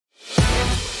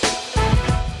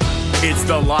It's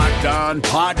the Locked On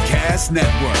Podcast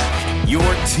Network, your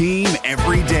team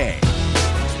every day.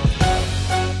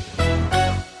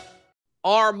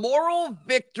 Are moral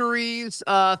victories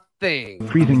a thing?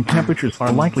 Freezing temperatures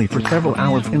are likely for several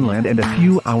hours inland and a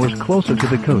few hours closer to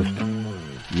the coast.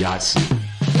 Yes.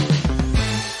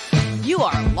 You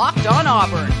are Locked On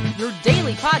Auburn, your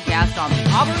daily podcast on the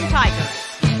Auburn Tigers.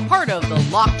 Part of the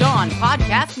Locked On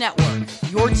Podcast Network,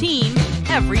 your team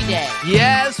every day.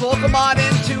 Yes, welcome on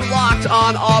into Locked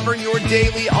On Auburn, your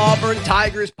daily Auburn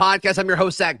Tigers podcast. I'm your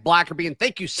host, Zach Blackerby, and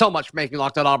thank you so much for making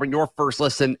Locked On Auburn your first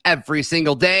listen every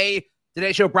single day.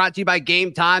 Today's show brought to you by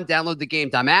Game Time. Download the Game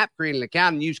Time app, create an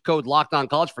account, and use code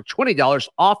LOCKEDONCollege for $20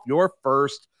 off your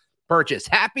first purchase.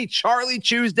 Happy Charlie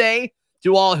Tuesday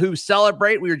to all who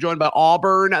celebrate. We are joined by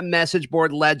Auburn message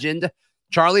board legend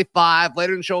Charlie 5.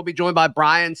 Later in the show, we'll be joined by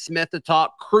Brian Smith to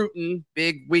talk Cruton.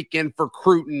 Big weekend for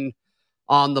Cruton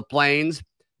on the Plains.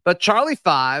 But Charlie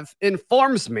 5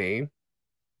 informs me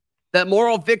that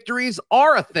moral victories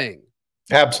are a thing.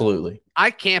 Absolutely.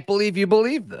 I can't believe you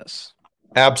believe this.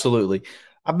 Absolutely.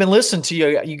 I've been listening to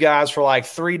you guys for like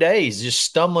 3 days, just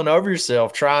stumbling over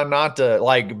yourself, trying not to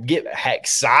like get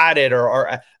excited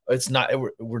or it's not.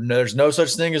 There's no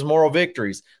such thing as moral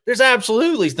victories. There's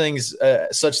absolutely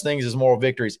such things as moral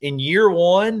victories. In year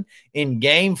one, in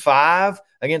game 5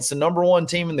 against the number one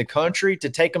team in the country, to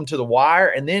take them to the wire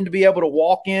and then to be able to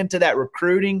walk into that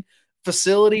recruiting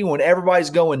facility when everybody's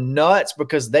going nuts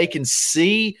because they can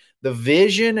see the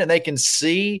vision and they can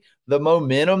see the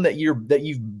momentum that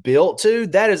you've built to,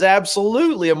 that is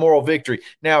absolutely a moral victory.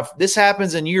 Now, if this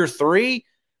happens in year 3,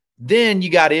 then you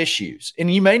got issues,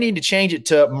 and you may need to change it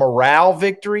to morale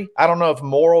victory. I don't know if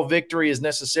moral victory is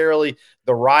necessarily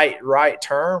the right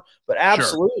term, but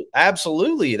absolutely,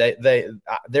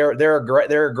 they're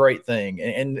a great thing,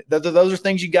 and those are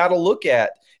things you got to look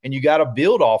at and you got to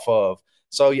build off of.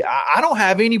 So I don't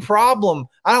have any problem.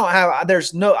 I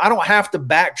don't have to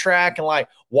backtrack and like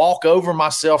walk over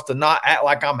myself to not act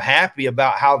like I'm happy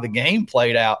about how the game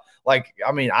played out. Like,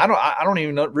 I mean, I don't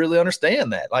even really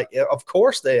understand that. Like, of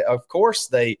course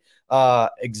they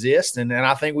exist. And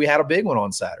I think we had a big one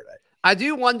on Saturday. I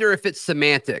do wonder if it's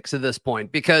semantics at this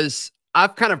point, because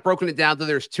I've kind of broken it down to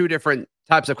there's two different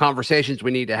types of conversations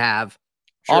we need to have.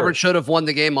 Sure. Auburn should have won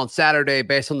the game on Saturday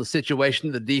based on the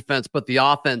situation the defense put the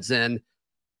offense in.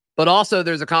 But also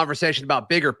there's a conversation about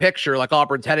bigger picture, like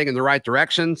Auburn's heading in the right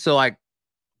direction. So, like,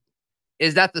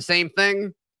 is that the same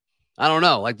thing? I don't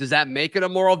know. Like, does that make it a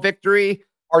moral victory?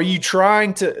 Are you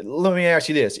trying to – let me ask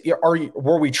you this.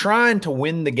 Were we trying to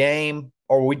win the game,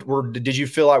 or did you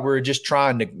feel like we were just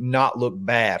trying to not look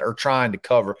bad or trying to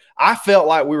cover? I felt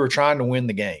like we were trying to win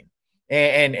the game.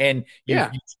 And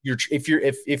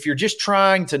if you're just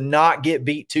trying to not get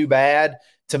beat too bad,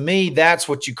 to me, that's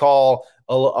what you call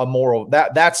a moral.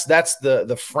 That's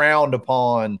the frowned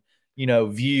upon,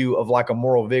 view of like a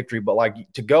moral victory. But like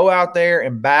to go out there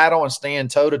and battle and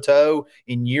stand toe to toe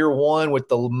in year one with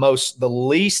the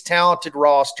least talented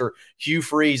roster Hugh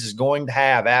Freeze is going to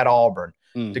have at Auburn,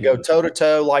 to go toe to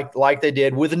toe like they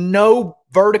did with no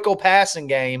vertical passing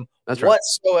game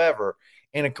whatsoever,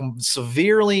 and a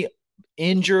severely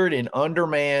injured and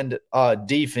undermanned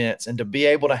defense, and to be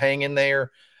able to hang in there.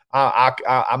 I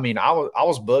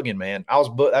was bugging, man.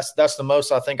 That's the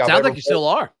most I think I've ever. Sounds like you still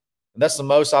are. That's the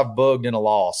most I've bugged in a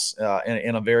loss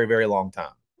in a very, very long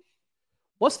time.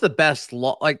 What's the best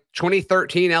like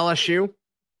 2013 LSU?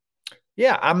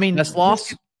 Yeah, I mean, best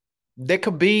loss. That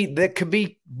could be.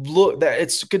 Look,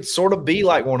 that could sort of be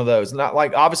like one of those. Not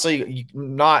like obviously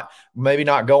maybe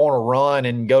not go on a run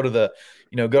and go to the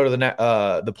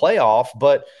playoff,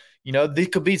 but there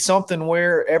could be something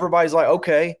where everybody's like,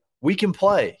 okay, we can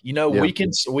play.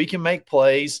 We can make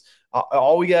plays.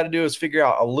 All we got to do is figure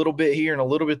out a little bit here and a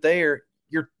little bit there.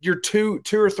 You're two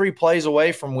or three plays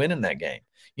away from winning that game.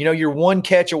 You're one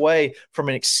catch away from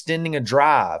extending a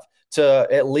drive to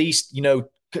at least,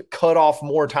 cut off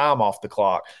more time off the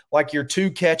clock. Like you're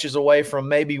 2 catches away from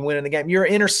maybe winning the game. You're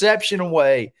an interception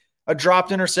away, a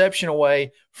dropped interception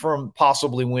away from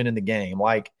possibly winning the game.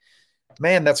 Like,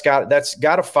 man, that's got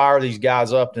to fire these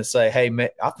guys up and say, hey,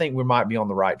 man, I think we might be on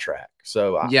the right track.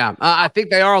 So I think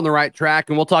they are on the right track,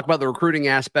 and we'll talk about the recruiting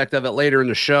aspect of it later in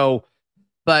the show.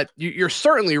 But you're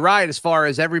certainly right as far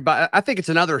as everybody. I think it's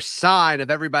another sign of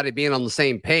everybody being on the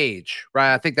same page,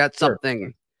 right? I think that's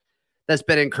something that's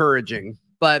been encouraging.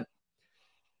 But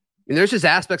there's just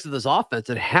aspects of this offense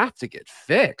that have to get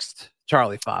fixed,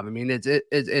 Charlie 5. I mean,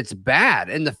 it's bad.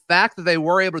 And the fact that they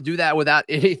were able to do that without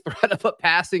any threat of a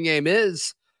passing game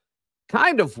is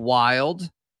kind of wild.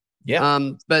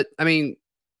 Yeah. But I mean,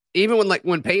 even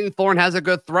when Peyton Thorne has a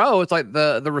good throw, it's like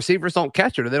the receivers don't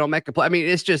catch it or they don't make a play. I mean,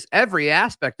 it's just every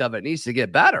aspect of it needs to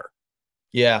get better.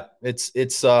 Yeah,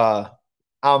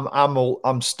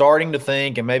 I'm starting to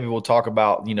think, and maybe we'll talk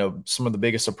about, some of the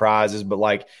biggest surprises, but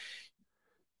like,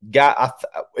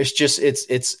 it's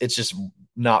just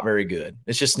not very good.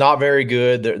 It's just not very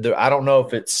good. I don't know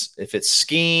if it's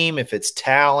scheme, if it's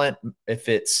talent, if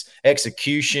it's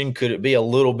execution. Could it be a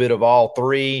little bit of all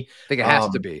three? I think it has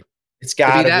to be. It's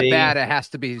got to be that bad. It has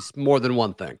to be more than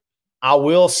one thing. I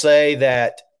will say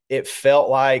that it felt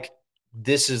like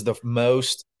this is the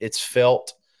most it's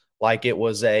felt like it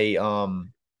was a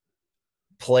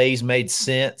plays made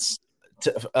sense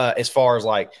as far as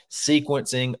like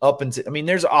sequencing up into. I mean,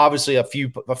 there's obviously a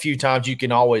few times you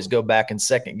can always go back and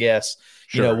second guess,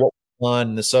 sure, what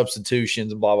won, the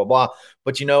substitutions and blah blah blah.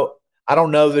 But I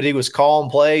don't know that he was calling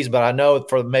plays, but I know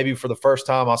for the first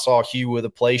time I saw Hugh with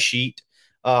a play sheet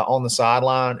on the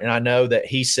sideline, and I know that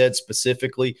he said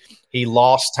specifically he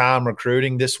lost time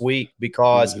recruiting this week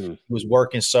because he was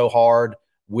working so hard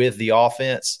with the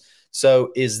offense.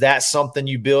 So is that something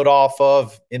you build off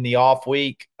of in the off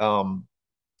week? We'll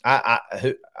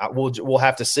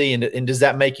have to see. And does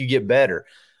that make you get better?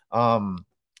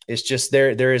 It's just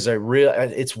there is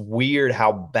it's weird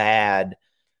how bad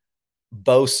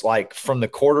both, like, from the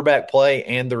quarterback play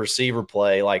and the receiver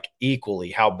play, like, equally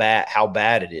how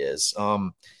bad it is.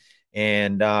 So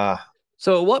at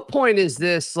what point is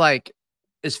this, like,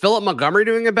 is Philip Montgomery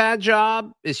doing a bad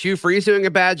job? Is Hugh Freeze doing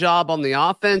a bad job on the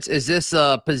offense? Is this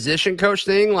a position coach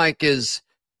thing? Like, is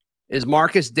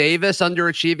Marcus Davis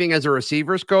underachieving as a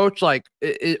receivers coach? Like,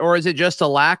 or is it just a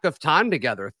lack of time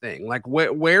together thing? Like,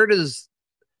 where does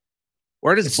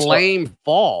blame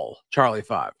fall, Charlie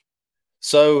Five?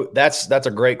 So that's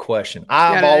a great question.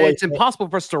 It's impossible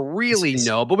for us to really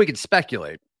know, but we can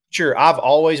speculate. Sure. I've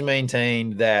always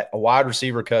maintained that a wide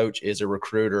receiver coach is a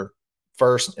recruiter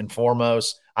first and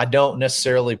foremost. I don't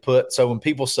necessarily so when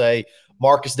people say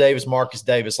Marcus Davis,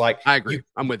 like, I agree.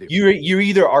 I'm with you. You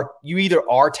either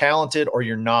are talented or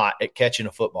you're not at catching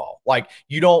a football. Like,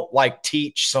 you don't like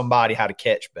teach somebody how to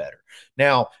catch better.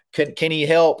 Now, can he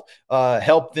help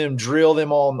them drill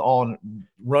them on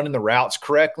running the routes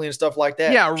correctly and stuff like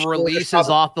that? Yeah, releases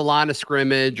off the line of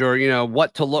scrimmage, or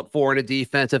what to look for in a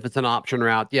defense if it's an option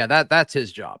route. Yeah, that's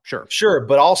his job. Sure.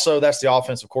 But also that's the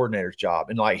offensive coordinator's job.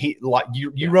 And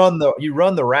you run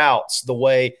the routes the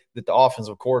way that the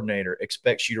offensive coordinator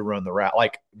expects you to run the route,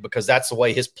 like, because that's the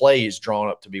way his play is drawn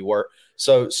up to be worked.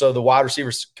 So the wide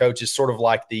receiver coach is sort of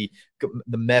like the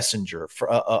messenger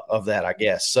of that, I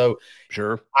guess. So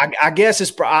sure, I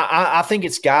guess I think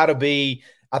it's got to be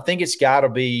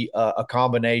a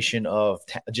combination of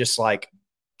just like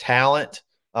talent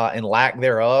and lack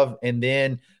thereof, and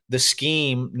then the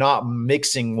scheme not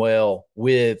mixing well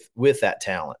with that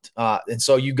talent. And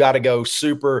so you got to go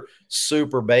super,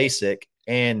 super basic.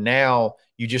 And now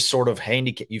you just sort of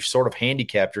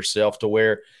handicapped yourself to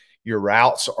where your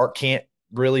routes can't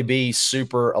really be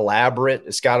super elaborate.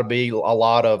 It's got to be a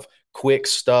lot of quick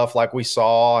stuff like we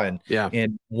saw and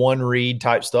one read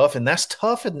type stuff. And that's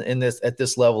tough at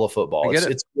this level of football.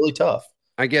 It's really tough.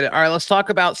 I get it. All right, let's talk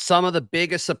about some of the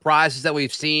biggest surprises that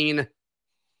we've seen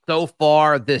so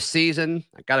far this season.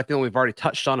 I got a feeling we've already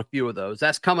touched on a few of those.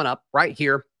 That's coming up right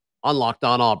here on Locked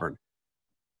On Auburn.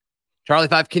 Charlie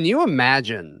Five, can you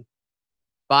imagine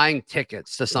buying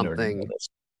tickets to something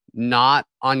not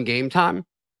on Game Time?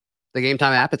 The Game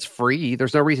Time app, it's free.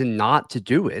 There's no reason not to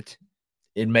do it.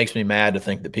 It makes me mad to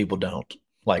think that people don't,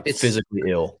 it's physically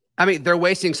ill. I mean, they're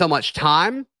wasting so much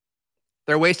time.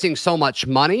 They're wasting so much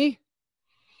money.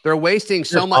 They're wasting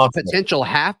so much potential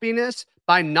happiness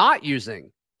by not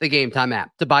using the Game Time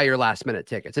app to buy your last minute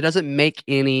tickets. It doesn't make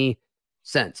any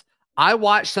sense. I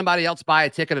watched somebody else buy a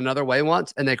ticket another way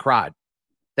once, and they cried.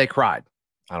 I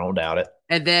don't doubt it.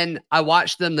 And then I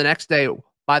watched them the next day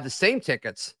buy the same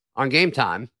tickets on Game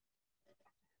Time.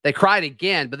 They cried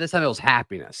again, but this time it was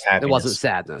happiness. It wasn't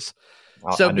sadness.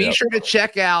 So be sure to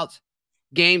check out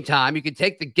Game Time. You can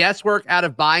take the guesswork out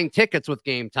of buying tickets with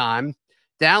Game Time.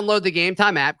 Download the Game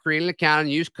Time app, create an account,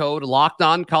 and use code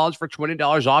LOCKEDONCollege for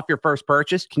 $20 off your first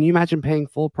purchase. Can you imagine paying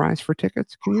full price for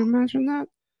tickets? Can you imagine that?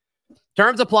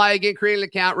 Terms apply. Again, create an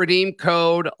account, redeem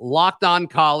code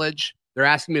LOCKEDONCollege. They're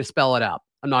asking me to spell it out.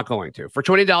 I'm not going to. For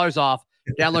 $20 off,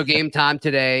 download Game Time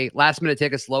today. Last minute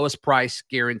tickets, lowest price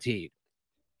guaranteed.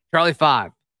 Charlie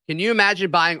Five, can you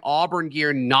imagine buying Auburn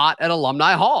gear not at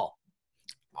Alumni Hall?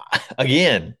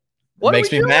 Again, it makes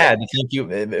me mad to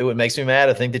think it makes me mad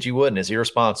to think that you wouldn't. It's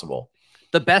irresponsible.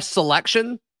 The best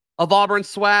selection of Auburn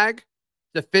swag,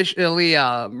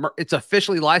 it's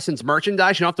officially licensed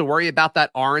merchandise. You don't have to worry about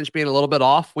that orange being a little bit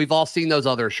off. We've all seen those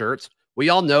other shirts. We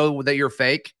all know that you're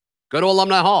fake. Go to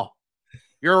Alumni Hall.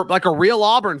 You're like a real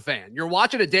Auburn fan. You're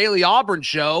watching a daily Auburn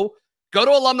show. Go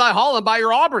to Alumni Hall and buy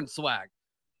your Auburn swag.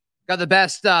 Got the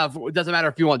best stuff. It doesn't matter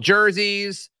if you want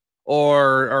jerseys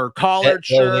or collared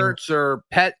shirts or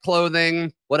pet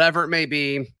clothing, whatever it may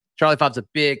be. Charlie Five's a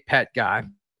big pet guy.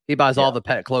 He buys all the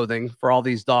pet clothing for all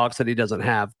these dogs that he doesn't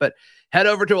have. But head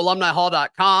over to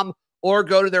alumnihall.com or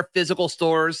go to their physical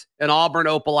stores in Auburn,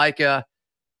 Opelika,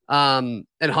 and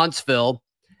Huntsville.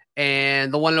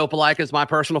 And the one in Opelika is my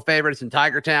personal favorite. It's in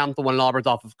Tigertown. The one in Auburn's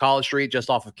off of College Street, just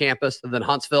off of campus. And then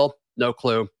Huntsville, no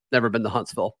clue. Never been to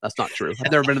Huntsville. That's not true.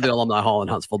 I've never been to the Alumni Hall in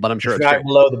Huntsville, but I'm sure it's right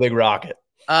below the Big Rocket.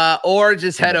 Or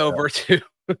just head over to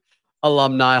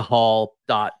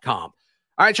alumnihall.com.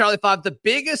 All right, Charlie Five, the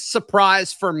biggest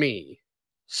surprise for me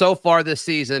so far this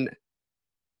season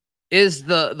is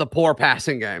the poor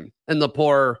passing game and the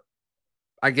poor,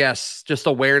 I guess, just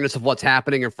awareness of what's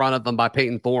happening in front of them by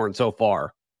Peyton Thorne so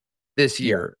far this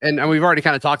year. And we've already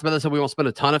kind of talked about this, so we won't spend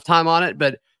a ton of time on it,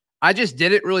 but I just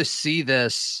didn't really see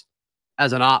this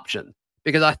as an option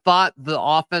because I thought the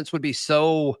offense would be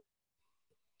so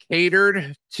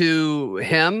catered to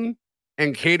him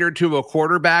and catered to a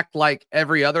quarterback like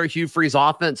every other Hugh Freeze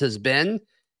offense has been.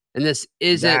 And this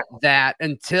isn't that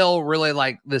until really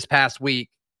like this past week.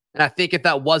 And I think if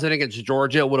that wasn't against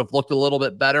Georgia, it would have looked a little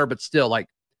bit better, but still, like,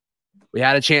 we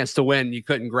had a chance to win. You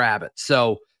couldn't grab it.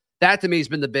 So that to me has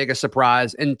been the biggest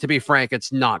surprise. And to be frank,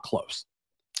 it's not close.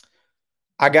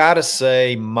 I got to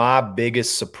say my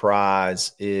biggest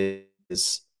surprise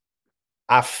is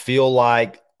I feel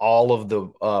like all of the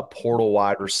portal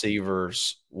wide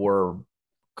receivers were,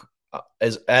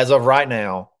 as of right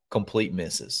now, complete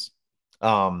misses.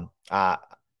 I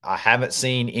haven't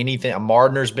seen anything.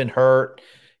 Mardner's been hurt.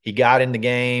 He got in the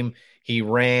game. He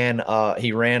ran a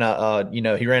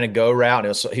go route.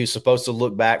 And he was supposed to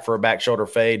look back for a back shoulder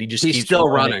fade. He's still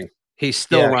running. He's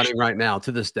still running right now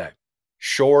to this day.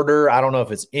 Shorter. I don't know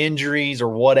if it's injuries or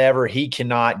whatever. He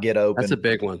cannot get open. That's a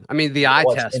big one. I mean, the eye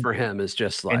test for him is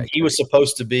just like, and he was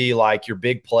supposed to be like your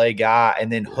big play guy,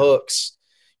 and then hooks,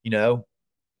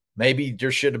 maybe there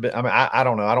should have been. I mean, I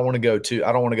don't know. I don't want to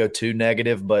go too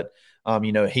negative, but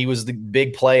he was the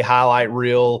big play highlight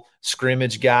reel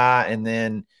scrimmage guy, and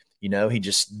then he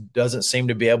just doesn't seem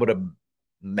to be able to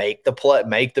make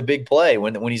the big play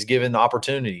when he's given the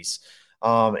opportunities.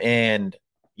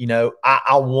 I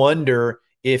wonder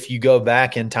if you go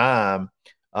back in time,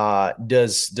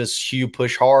 does Hugh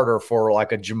push harder for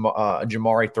like a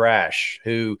Jamari Thrash,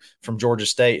 who from Georgia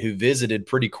State, who visited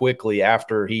pretty quickly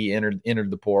after he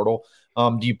entered the portal?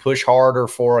 Do you push harder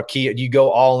for do you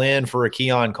go all in for a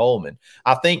Keon Coleman?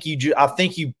 I think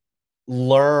you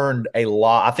learned a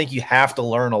lot. I think you have to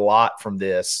learn a lot from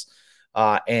this,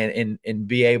 and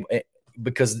be able,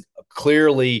 because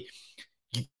clearly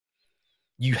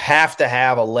you have to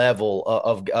have a level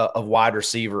of wide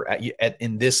receiver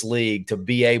in this league to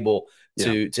be able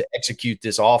to execute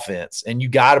this offense. And you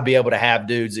got to be able to have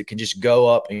dudes that can just go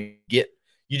up and you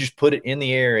just put it in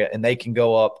the area and they can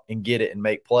go up and get it and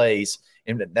make plays.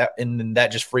 And that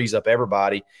just frees up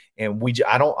everybody. And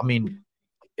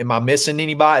am I missing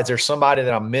anybody? Is there somebody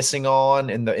that I'm missing on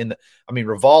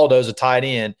Rivaldo's a tight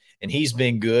end and he's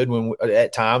been good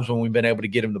at times when we've been able to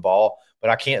get him the ball. But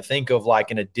I can't think of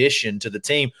like an addition to the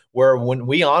team where when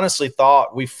we honestly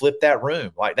thought we flipped that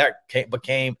room, like that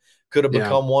could have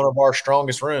become one of our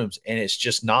strongest rooms. And it's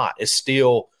just not. It's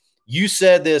still, you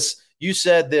said this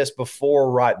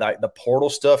before, right? Like the portal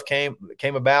stuff came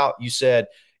about. You said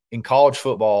in college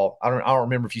football, I don't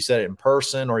remember if you said it in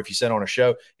person or if you said it on a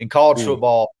show. In college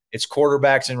football, it's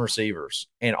quarterbacks and receivers,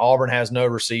 and Auburn has no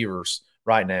receivers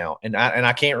right now. And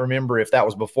I can't remember if that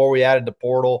was before we added the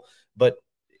portal,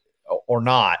 or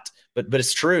not, but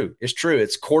it's true. It's true.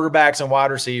 It's quarterbacks and wide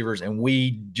receivers, and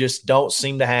we just don't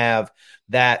seem to have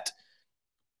that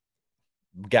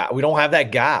guy. We don't have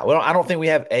that guy. I don't think we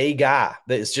have a guy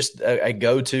that is just a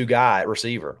go-to guy at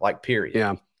receiver, like period.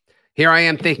 Yeah. Here I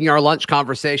am thinking our lunch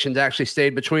conversations actually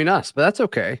stayed between us, but that's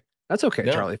okay. That's okay,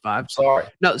 no, Charlie Five. Sorry.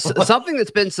 No, something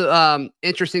that's been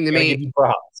interesting to me.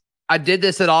 I did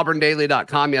this at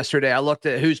auburndaily.com yesterday. I looked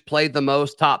at who's played the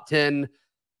most, top 10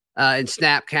 in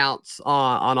snap counts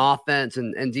on offense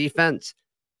and defense.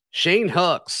 Shane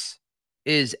Hooks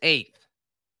is 8th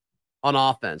on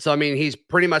offense. So, I mean, he's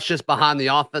pretty much just behind the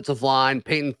offensive line,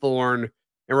 Peyton Thorne,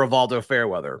 and Rivaldo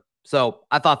Fairweather. So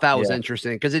I thought that was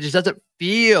interesting because it just doesn't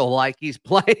feel like he's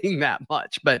playing that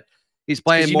much, but he's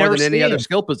playing more than any other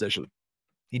skill position.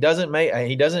 He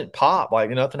doesn't pop. Like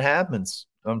nothing happens.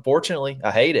 Unfortunately, I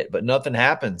hate it, but nothing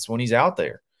happens when he's out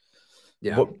there.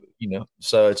 Yeah. But,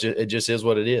 so it just is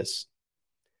what it is.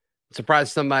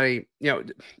 Surprised somebody,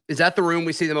 is that the room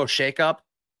we see the most shakeup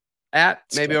at?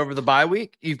 Maybe over the bye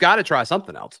week? You've got to try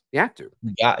something else. You have to.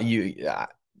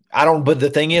 I don't. But the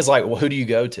thing is, like, well, who do you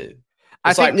go to?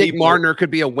 I think Nick Martiner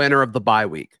could be a winner of the bye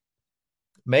week.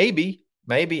 Maybe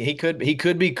he could be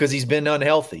because he's been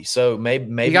unhealthy. So maybe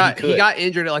he got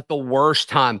injured at like the worst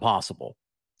time possible.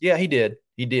 Yeah, he did.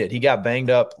 He got banged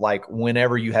up like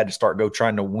whenever you had to go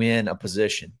trying to win a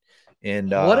position. And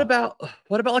what about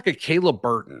like a Caleb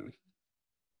Burton?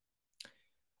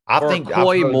 I think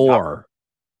Coy Moore.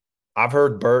 I've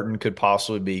heard Burton could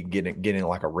possibly be getting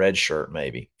like a red shirt,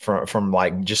 maybe from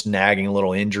like just nagging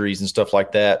little injuries and stuff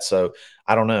like that. So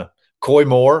I don't know. Coy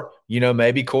Moore,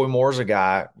 maybe Coy Moore's a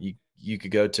guy you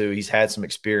could go to. He's had some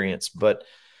experience, but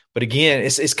again,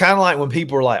 it's kind of like when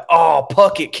people are like, "Oh,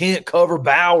 Puckett can't cover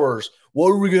Bowers. What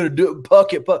are we gonna do,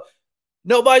 Puckett?" But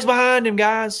nobody's behind him,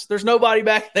 guys. There's nobody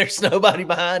back. There's nobody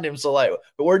behind him. So like,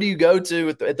 where do you go to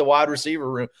at the wide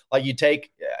receiver room? Like you take.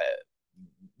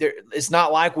 It's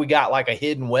not like we got like a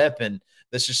hidden weapon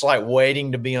that's just like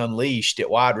waiting to be unleashed at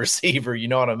wide receiver. You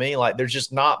know what I mean? Like there's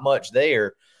just not much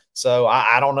there. So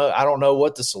I don't know. I don't know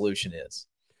what the solution is.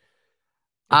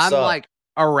 I'm like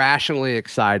irrationally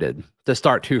excited to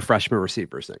start 2 freshman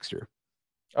receivers next year.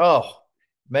 Oh,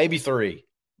 maybe 3.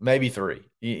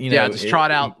 Just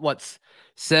trot out what's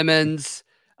Simmons,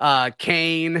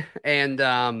 Kane, and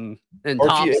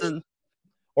Thompson.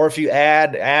 Or if you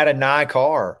add a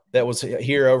Nikar that was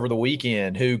here over the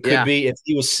weekend, who could be, if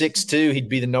he was 6'2", he'd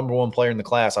be the number 1 player in the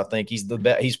class. I think he's the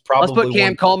best. He's probably. Let's put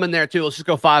Cam Coleman there too. Let's just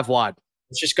go 5 wide.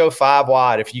 Let's just go 5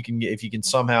 wide. If you can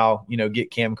somehow get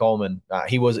Cam Coleman.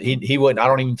 He wouldn't. I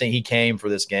don't even think he came for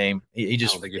this game. He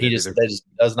just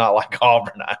does not like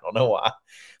Auburn. I don't know why.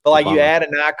 But like you add a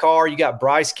Nikar, you got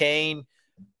Bryce Kane.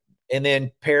 And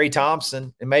then Perry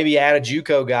Thompson, and maybe add a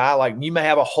JUCO guy. Like you may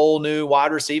have a whole new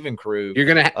wide receiving crew. You're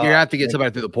gonna have to get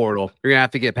somebody through the portal. You're gonna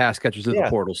have to get pass catchers through the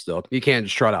portal still. You can't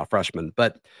just trot out freshmen.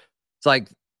 But it's like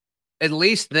at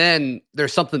least then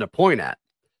there's something to point at.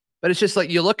 But it's just like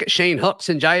you look at Shane Hooks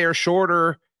and Jair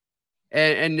Shorter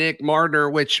and Nick Martiner,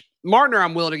 which Martiner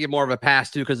I'm willing to give more of a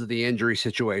pass to because of the injury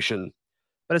situation.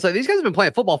 But it's like these guys have been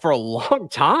playing football for a long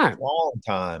time.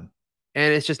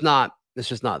 And it's just not there.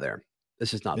 It's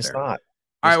just not there. All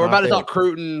right, we're about to talk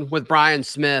Cruton with Brian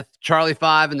Smith. Charlie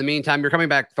 5, in the meantime, you're coming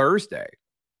back Thursday,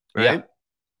 right?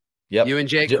 Yep. You and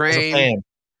Jake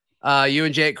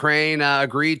Crane.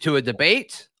 Agreed to a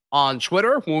debate on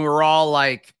Twitter when we were all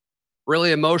like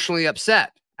really emotionally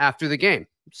upset after the game.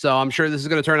 So I'm sure this is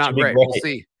going to turn out great. We'll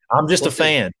see. I'm just a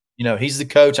fan. He's the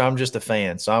coach. I'm just a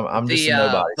fan. So I'm just a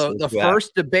nobody. The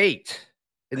first debate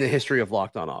in the history of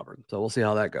Locked On Auburn. So we'll see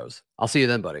how that goes. I'll see you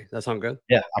then, buddy. That sound good?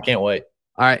 Yeah, I can't wait.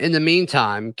 All right. In the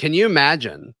meantime, can you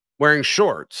imagine wearing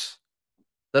shorts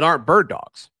that aren't bird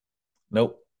dogs?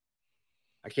 Nope.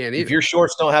 I can't either. If your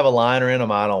shorts don't have a liner in them,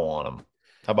 I don't want them.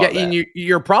 How about that? And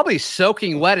you're probably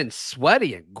soaking wet and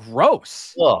sweaty and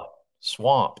gross. Oh,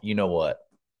 swamp. You know what?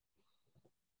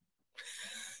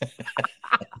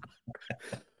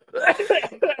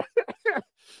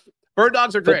 Bird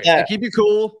dogs are great. They keep you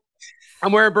cool.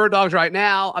 I'm wearing bird dogs right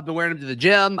now. I've been wearing them to the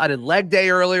gym. I did leg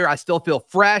day earlier. I still feel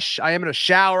fresh. I am in a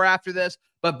shower after this.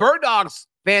 But bird dogs,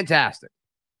 fantastic.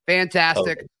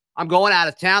 Fantastic. Okay. I'm going out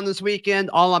of town this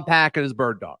weekend. All I'm packing is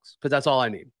bird dogs because that's all I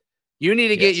need. You need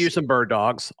to get you some bird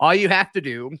dogs. All you have to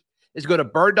do is go to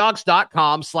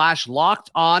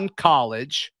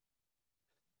birddogs.com/lockedoncollege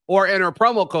or enter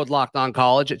promo code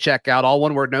lockedoncollege at checkout. All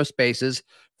one word, no spaces,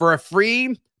 for a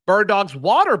free Bird Dogs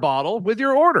water bottle with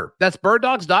your order. That's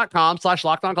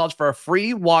birddogs.com/lockedoncollege for a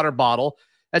free water bottle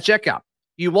at checkout.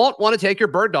 You won't want to take your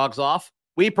bird dogs off.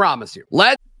 We promise you.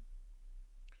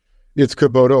 It's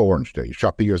Kubota Orange Day.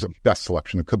 Shop the year's best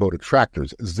selection of Kubota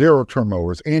tractors, zero-turn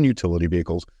mowers, and utility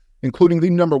vehicles, including the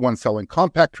 #1 selling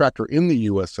compact tractor in the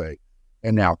USA.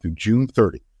 And now through June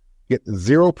 30, get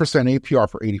 0% APR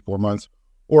for 84 months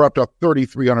or up to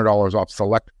 $3,300 off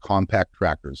select compact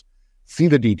tractors. See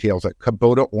the details at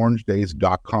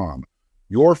KubotaOrangeDays.com.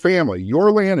 Your family,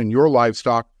 your land, and your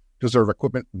livestock deserve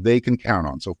equipment they can count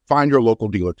on. So find your local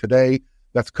dealer today.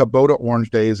 That's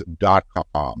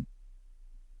KubotaOrangeDays.com.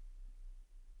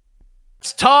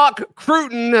 Let's talk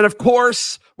Cruton. And of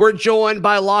course, we're joined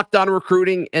by Locked On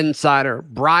Recruiting Insider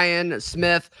Brian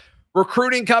Smith.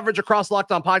 Recruiting coverage across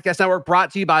Locked On Podcast Network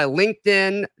brought to you by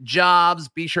LinkedIn Jobs.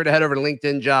 Be sure to head over to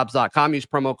LinkedInjobs.com. Use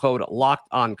promo code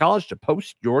LOCKEDONCollege to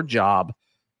post your job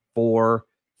for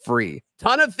free.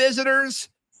 Ton of visitors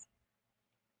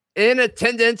in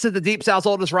attendance at the Deep South's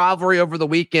oldest rivalry over the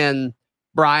weekend,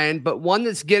 Brian, but one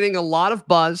that's getting a lot of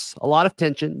buzz, a lot of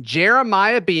attention.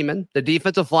 Jeremiah Beeman, the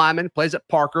defensive lineman, plays at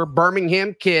Parker,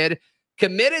 Birmingham kid,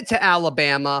 committed to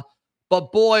Alabama.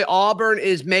 But boy, Auburn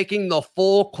is making the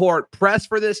full court press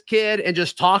for this kid and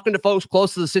just talking to folks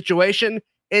close to the situation.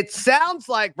 It sounds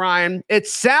like, Brian,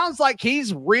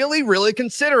 he's really, really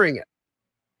considering it.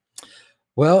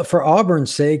 Well, for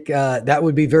Auburn's sake, that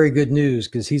would be very good news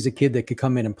because he's a kid that could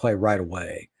come in and play right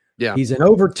away. Yeah. He's an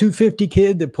over 250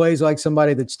 kid that plays like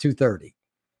somebody that's 230.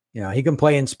 You know, he can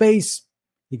play in space.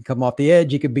 He can come off the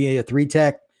edge. He could be a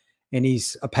 3-tech, and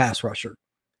he's a pass rusher.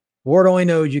 Lord only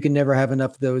knows you can never have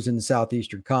enough of those in the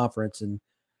Southeastern Conference. And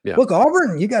look,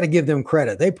 Auburn, you got to give them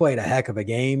credit. They played a heck of a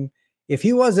game. If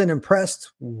he wasn't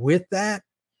impressed with that,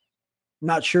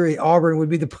 not sure Auburn would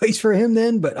be the place for him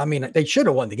then, but I mean, they should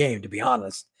have won the game, to be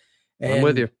honest. And I'm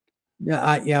with you.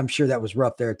 Yeah, I'm sure that was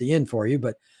rough there at the end for you,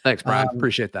 but thanks, Brian.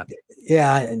 Appreciate that.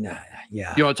 Yeah.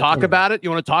 You want to talk about it? You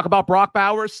want to talk about Brock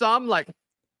Bowers some? Like,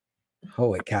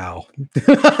 holy cow.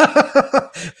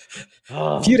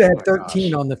 If you'd had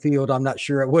 13 on the field, I'm not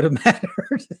sure it would have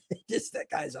mattered. Just that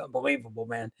guy's unbelievable,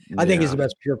 man. I think he's the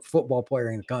best pure football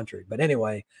player in the country. But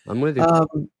anyway, I'm with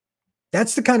you.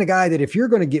 That's the kind of guy that if you're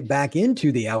going to get back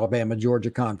into the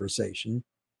Alabama-Georgia conversation,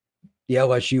 the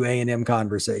LSU A&M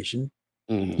conversation,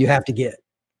 you have to get.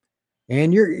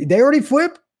 And they already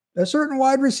flipped a certain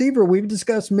wide receiver we've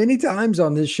discussed many times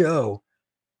on this show.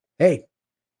 Hey,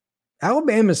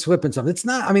 Alabama's flipping something. It's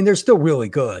not, I mean, they're still really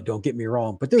good. Don't get me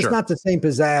wrong, but there's not the same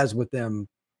pizzazz with them.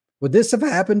 Would this have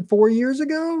happened 4 years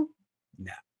ago?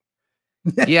 No.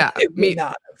 Yeah.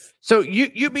 So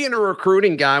you being a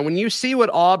recruiting guy, when you see what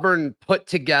Auburn put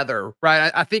together,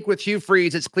 right? I think with Hugh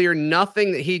Freeze, it's clear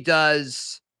nothing that he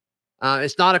does.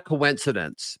 It's not a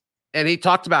coincidence. And he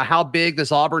talked about how big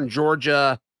this Auburn,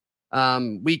 Georgia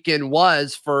weekend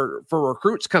was for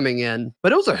recruits coming in,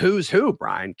 but it was a who's who,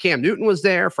 Brian. Cam Newton was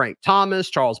there, Frank Thomas,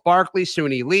 Charles Barkley,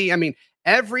 Suni Lee. I mean,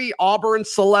 every Auburn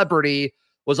celebrity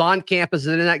was on campus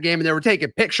and in that game, and they were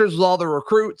taking pictures with all the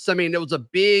recruits. I mean, it was a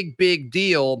big, big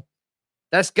deal.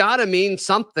 That's got to mean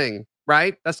something,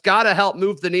 right? That's got to help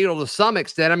move the needle to some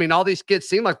extent. I mean, all these kids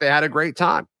seem like they had a great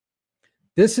time.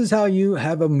 This is how you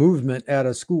have a movement at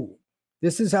a school.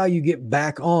 This is how you get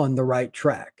back on the right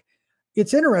track.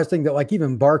 It's interesting that like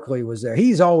even Barkley was there.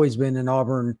 He's always been an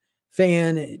Auburn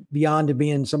fan beyond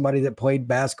being somebody that played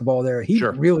basketball there. He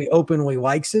really openly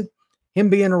likes it. Him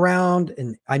being around,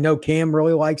 and I know Cam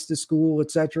really likes the school,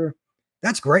 etc.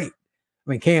 That's great. I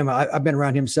mean, Cam, I've been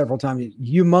around him several times.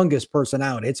 Humongous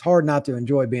personality. It's hard not to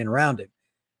enjoy being around him.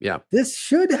 Yeah. This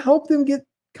should help them get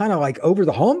kind of like over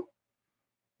the hump.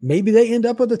 Maybe they end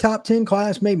up with a top 10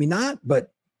 class, maybe not,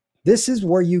 but this is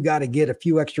where you got to get a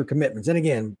few extra commitments. And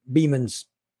again, Beeman's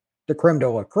the creme de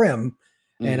la creme,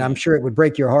 and I'm sure it would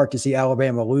break your heart to see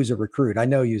Alabama lose a recruit. I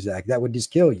know you, Zach. That would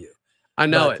just kill you. I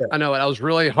know it. I was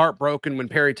really heartbroken when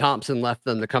Perry Thompson left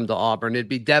them to come to Auburn. It'd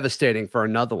be devastating for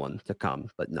another one to come.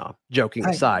 But no, joking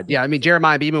aside. Yeah, I mean,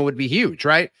 Jeremiah Beeman would be huge,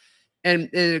 right? And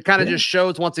it kind of just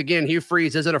shows, once again, Hugh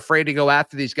Freeze isn't afraid to go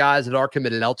after these guys that are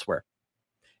committed elsewhere.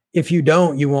 If you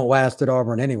don't, you won't last at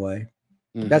Auburn anyway.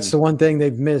 That's the one thing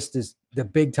they've missed is the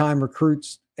big-time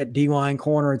recruits at D-line,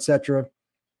 corner, etc.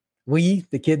 Lee,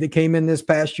 the kid that came in this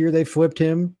past year, they flipped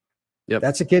him. Yep.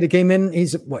 That's a kid that came in.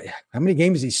 He's how many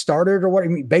games he started or what? I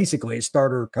mean, basically a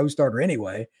starter, co-starter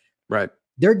anyway. Right.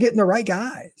 They're getting the right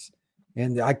guys.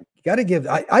 And I got to give,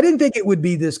 I didn't think it would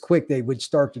be this quick. They would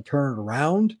start to turn it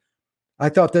around. I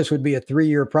thought this would be a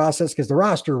 3-year process because the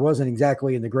roster wasn't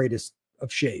exactly in the greatest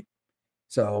of shape.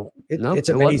 So it's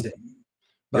amazing.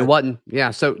 It wasn't.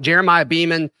 Yeah. So Jeremiah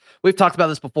Beeman, we've talked about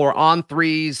this before, on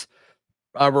threes,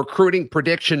 recruiting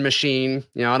prediction machine.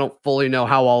 You know, I don't fully know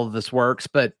how all of this works,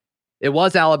 but it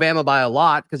was Alabama by a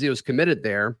lot because he was committed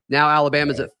there. Now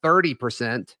Alabama's at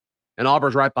 30% and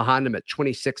Auburn's right behind him at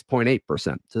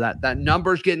 26.8%. So that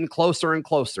number's getting closer and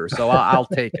closer. So I'll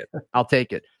take it. I'll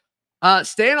take it.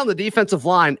 Staying on the defensive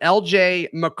line,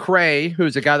 LJ McCray,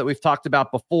 who's a guy that we've talked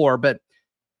about before, but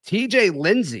TJ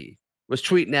Lindsey was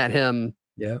tweeting at him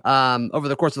over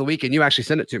the course of the weekend. You actually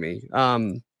sent it to me.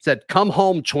 Said, "Come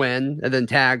home, twin," and then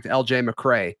tagged LJ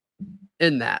McCray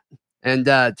in that. And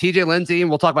TJ Lindsey, and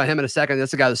we'll talk about him in a second.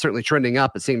 That's a guy that's certainly trending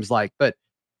up, it seems like. But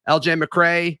LJ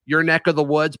McCray, your neck of the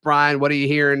woods, Brian, what are you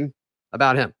hearing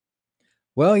about him?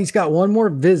 Well, he's got one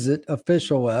more visit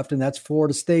official left, and that's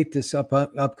Florida State this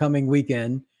upcoming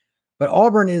weekend. But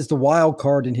Auburn is the wild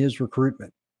card in his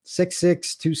recruitment.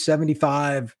 6'6",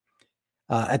 275.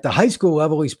 At the high school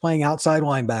level, he's playing outside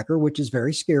linebacker, which is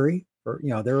very scary.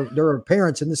 There are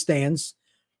parents in the stands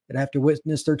that have to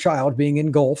witness their child being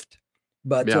engulfed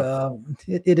but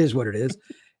it is what it is.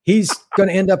 He's going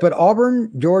to end up at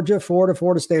Auburn, Georgia,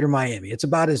 Florida State, or Miami. It's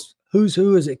about as who's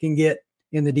who as it can get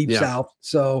in the Deep South.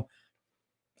 So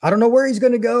I don't know where he's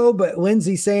going to go, but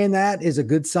Lindsey saying that is a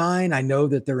good sign. I know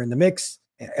that they're in the mix.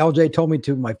 LJ told me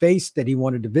to my face that he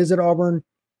wanted to visit Auburn.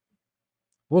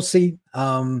 We'll see.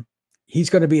 He's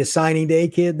going to be a signing day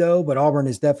kid, though, but Auburn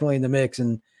is definitely in the mix.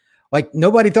 And like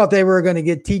nobody thought they were going to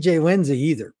get TJ Lindsey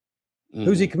either.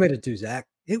 Who's he committed to, Zach?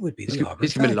 It would be the Auburn.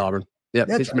 He's committed to Auburn. Yeah,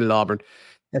 he's committed to Auburn.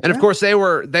 That's and of course, they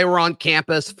were on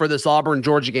campus for this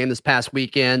Auburn-Georgia game this past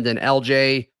weekend, and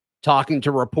LJ talking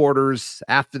to reporters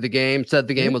after the game said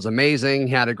the game was amazing.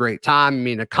 He had a great time. I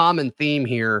mean, a common theme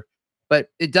here, but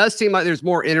it does seem like there's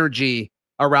more energy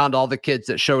around all the kids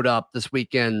that showed up this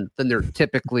weekend than there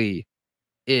typically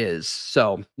is.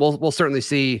 So we'll certainly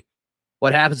see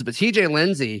what happens. But TJ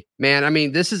Lindsey, man, I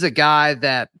mean, this is a guy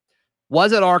that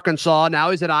was at Arkansas.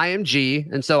 Now he's at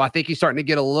IMG. And so I think he's starting to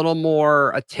get a little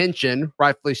more attention,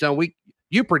 rightfully so.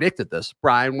 You predicted this,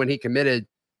 Brian, when he committed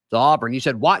to Auburn. You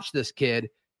said, watch this kid.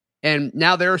 And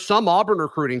now there are some Auburn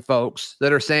recruiting folks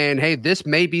that are saying, hey, this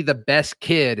may be the best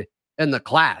kid in the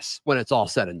class when it's all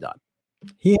said and done.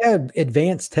 He had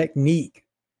advanced technique.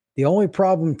 The only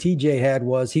problem TJ had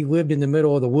was he lived in the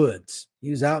middle of the woods. He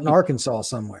was out in Arkansas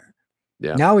somewhere.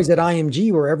 Yeah. Now he's at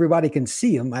IMG where everybody can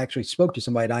see him. I actually spoke to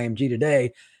somebody at IMG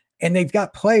today, and they've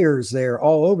got players there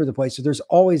all over the place. So there's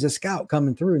always a scout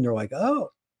coming through, and they're like,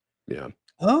 oh,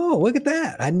 look at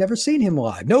that. I'd never seen him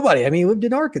live. Nobody. I mean, he lived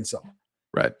in Arkansas.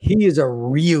 Right. He is a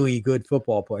really good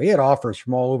football player. He had offers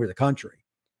from all over the country.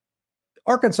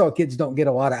 Arkansas kids don't get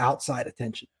a lot of outside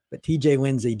attention, but TJ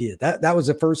Lindsey did. That was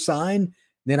the first sign.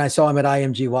 Then I saw him at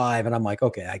IMG live, and I'm like,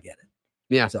 okay, I get it.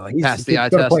 Yeah. So he's passed the eye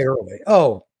going to test. play early.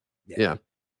 Oh, yeah.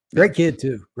 Great kid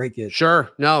too. Great kid.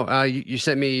 Sure. No, you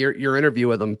sent me your interview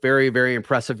with him. Very, very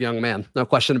impressive young man. No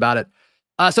question about it.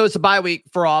 So it's a bye week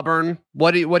for Auburn.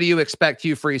 What do you expect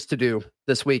Hugh Freeze to do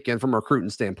this weekend from a recruiting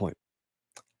standpoint?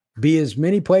 Be as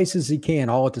many places as he can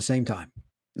all at the same time.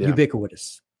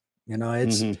 Ubiquitous. You know,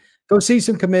 it's go see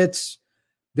some commits.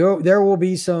 There will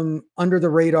be some under the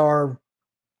radar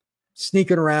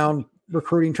sneaking around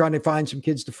recruiting, trying to find some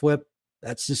kids to flip.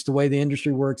 That's just the way the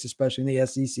industry works, especially in the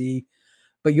SEC.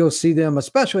 But you'll see them,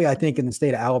 especially, I think, in the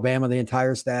state of Alabama, the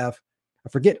entire staff. I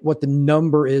forget what the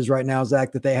number is right now,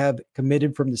 Zach, that they have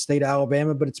committed from the state of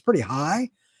Alabama, but it's pretty high.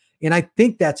 And I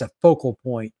think that's a focal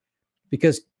point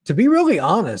because, to be really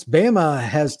honest, Bama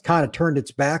has kind of turned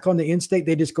its back on the in-state.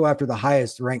 They just go after the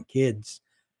highest ranked kids.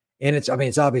 And it's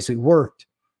obviously worked.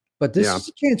 But this is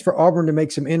a chance for Auburn to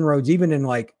make some inroads, even in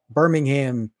like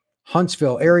Birmingham,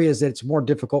 Huntsville, areas that it's more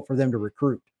difficult for them to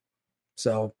recruit.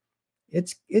 So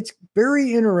it's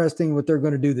very interesting what they're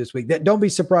going to do this week. Don't be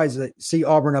surprised to see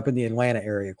Auburn up in the Atlanta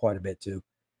area quite a bit too.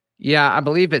 Yeah, I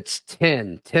believe it's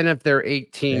 10 of their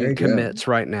 18 commits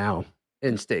right now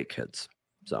in-state kids.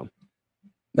 So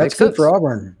that's good for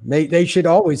Auburn. They should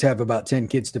always have about 10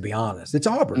 kids, to be honest. It's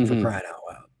Auburn for crying out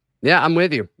loud. Yeah, I'm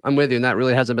with you. And that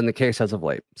really hasn't been the case as of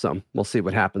late. So we'll see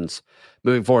what happens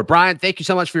moving forward. Brian, thank you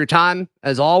so much for your time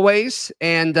as always.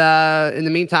 And in the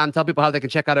meantime, tell people how they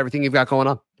can check out everything you've got going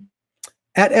on.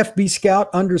 At FB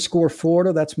Scout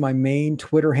 _Florida. That's my main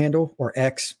Twitter handle, or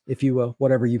X, if you will,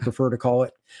 whatever you prefer to call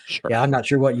it. Sure. Yeah, I'm not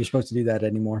sure what you're supposed to do that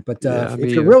anymore. But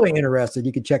if you're really interested,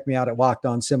 you can check me out at Locked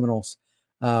On Seminoles.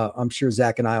 I'm sure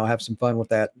Zach and I will have some fun with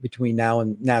that between now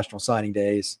and National Signing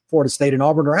Days. Florida State and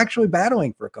Auburn are actually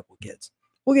battling for a couple of kids.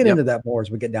 We'll get into that more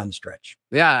as we get down the stretch.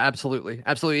 Yeah, absolutely.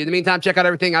 Absolutely. In the meantime, check out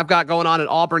everything I've got going on at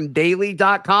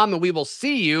auburndaily.com, and we will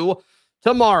see you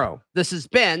tomorrow. This has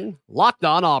been Locked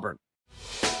On Auburn.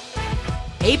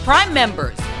 Hey, Prime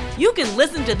members, you can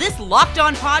listen to this Locked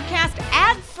On podcast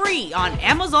ad-free on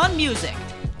Amazon Music.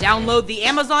 Download the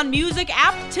Amazon Music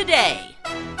app today.